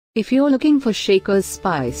If you're looking for shaker's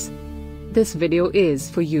spice, this video is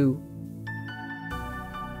for you.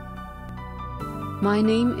 My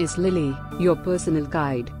name is Lily, your personal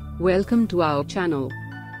guide. Welcome to our channel.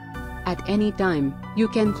 At any time, you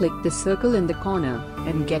can click the circle in the corner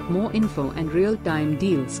and get more info and real-time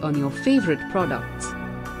deals on your favorite products.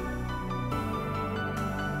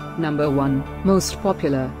 Number 1, Most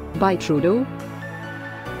Popular, by Trudeau.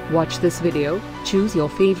 Watch this video, choose your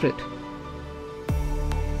favorite.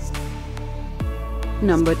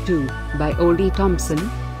 Number 2, by Olde Thompson.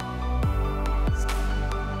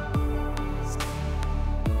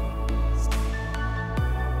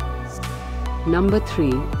 Number 3,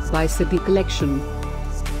 by Siddhi Collection.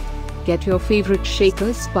 Get your favorite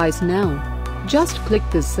shaker's spice now. Just click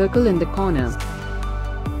this circle in the corner.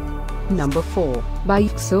 Number 4, by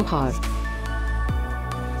Yfxohar.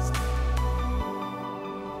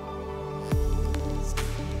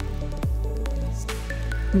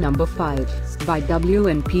 Number 5, by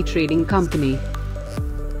W&P Trading Company.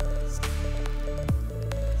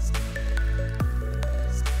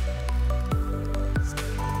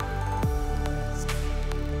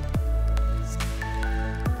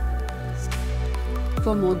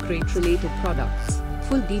 For more great related products,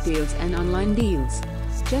 full details and online deals,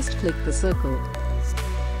 just click the circle.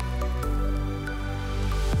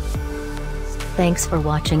 Thanks for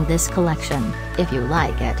watching this collection. If you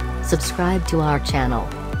like it, subscribe to our channel.